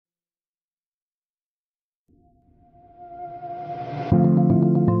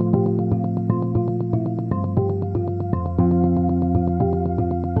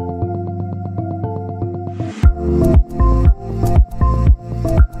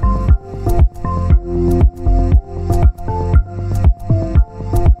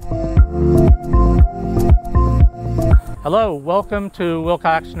Hello, welcome to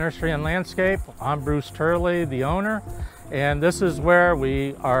Wilcox Nursery and Landscape. I'm Bruce Turley, the owner, and this is where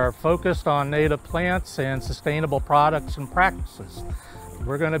we are focused on native plants and sustainable products and practices.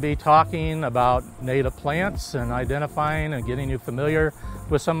 We're going to be talking about native plants and identifying and getting you familiar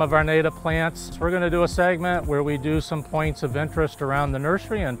with some of our native plants. We're going to do a segment where we do some points of interest around the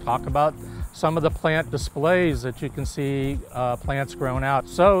nursery and talk about some of the plant displays that you can see plants grown out.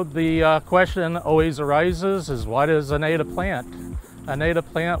 So the question always arises is, what is a native plant? A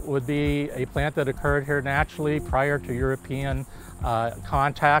native plant would be a plant that occurred here naturally prior to European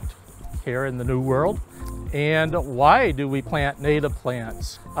contact here in the New World. And why do we plant native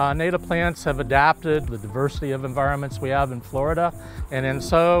plants? Native plants have adapted the diversity of environments we have in Florida, and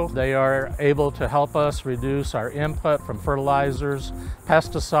so they are able to help us reduce our input from fertilizers,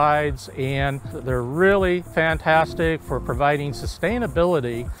 pesticides, and they're really fantastic for providing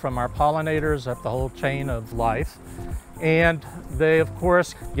sustainability from our pollinators up the whole chain of life. And they, of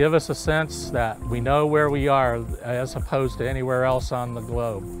course, give us a sense that we know where we are as opposed to anywhere else on the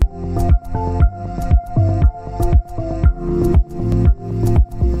globe.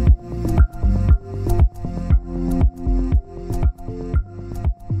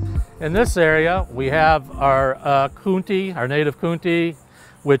 In this area, we have our Kunti, our native Kunti,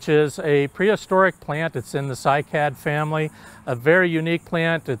 which is a prehistoric plant. It's in the cycad family, a very unique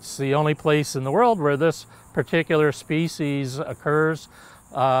plant. It's the only place in the world where this particular species occurs.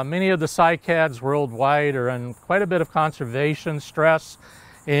 Many of the cycads worldwide are in quite a bit of conservation stress,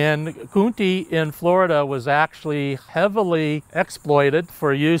 and Kunti in Florida was actually heavily exploited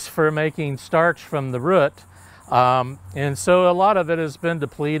for use for making starch from the root. And so a lot of it has been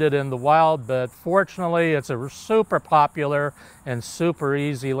depleted in the wild, but fortunately it's a super popular and super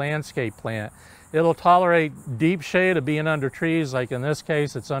easy landscape plant. It'll tolerate deep shade of being under trees, like in this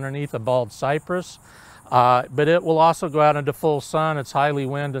case it's underneath a bald cypress, but it will also go out into full sun. It's highly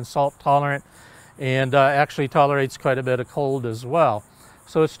wind and salt tolerant, and actually tolerates quite a bit of cold as well.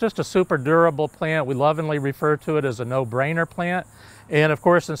 So it's just a super durable plant. We lovingly refer to it as a no-brainer plant. And of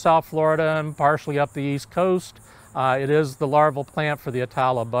course in South Florida and partially up the East Coast, it is the larval plant for the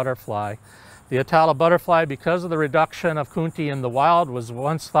Atala butterfly. The Atala butterfly, because of the reduction of Kunti in the wild, was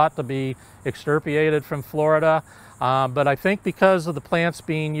once thought to be extirpated from Florida. But I think because of the plants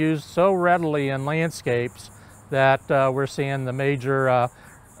being used so readily in landscapes that we're seeing the major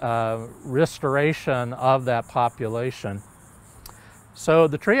restoration of that population. So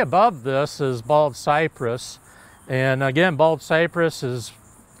the tree above this is bald cypress. And again, bald cypress is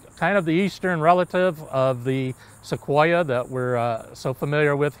kind of the eastern relative of the sequoia that we're so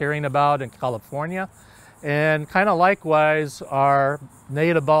familiar with hearing about in California. And kind of likewise, our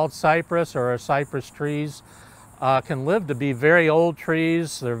native bald cypress or our cypress trees can live to be very old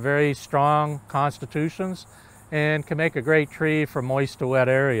trees. They're very strong constitutions and can make a great tree for moist to wet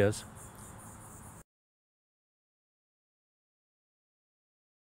areas.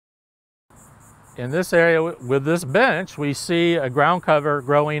 In this area with this bench, we see a ground cover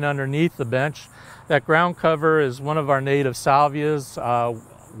growing underneath the bench. That ground cover is one of our native salvias.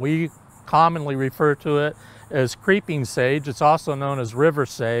 We commonly refer to it as creeping sage. It's also known as river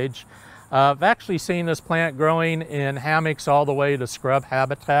sage. I've actually seen this plant growing in hammocks all the way to scrub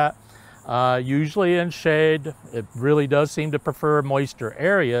habitat, usually in shade. It really does seem to prefer moister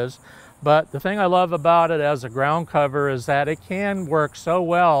areas. But the thing I love about it as a ground cover is that it can work so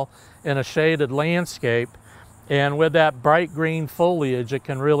well in a shaded landscape, and with that bright green foliage it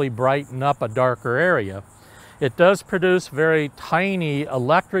can really brighten up a darker area. It does produce very tiny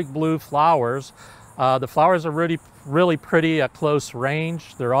electric blue flowers. The flowers are really pretty at close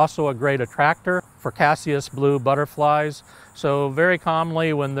range. They're also a great attractor for Cassius blue butterflies. So very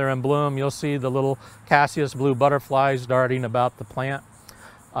commonly when they're in bloom, you'll see the little Cassius blue butterflies darting about the plant.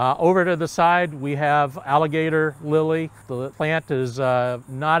 Over to the side we have alligator lily. The plant is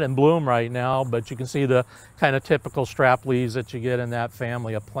not in bloom right now, but you can see the kind of typical strap leaves that you get in that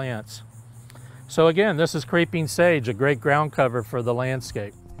family of plants. So again, this is creeping sage, a great ground cover for the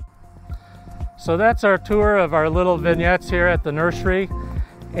landscape. So that's our tour of our little vignettes here at the nursery.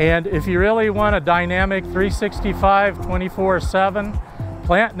 And if you really want a dynamic 365, 24/7,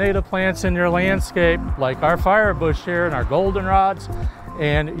 plant native plants in your landscape like our firebush here and our goldenrods,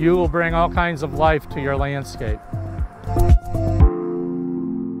 and you will bring all kinds of life to your landscape.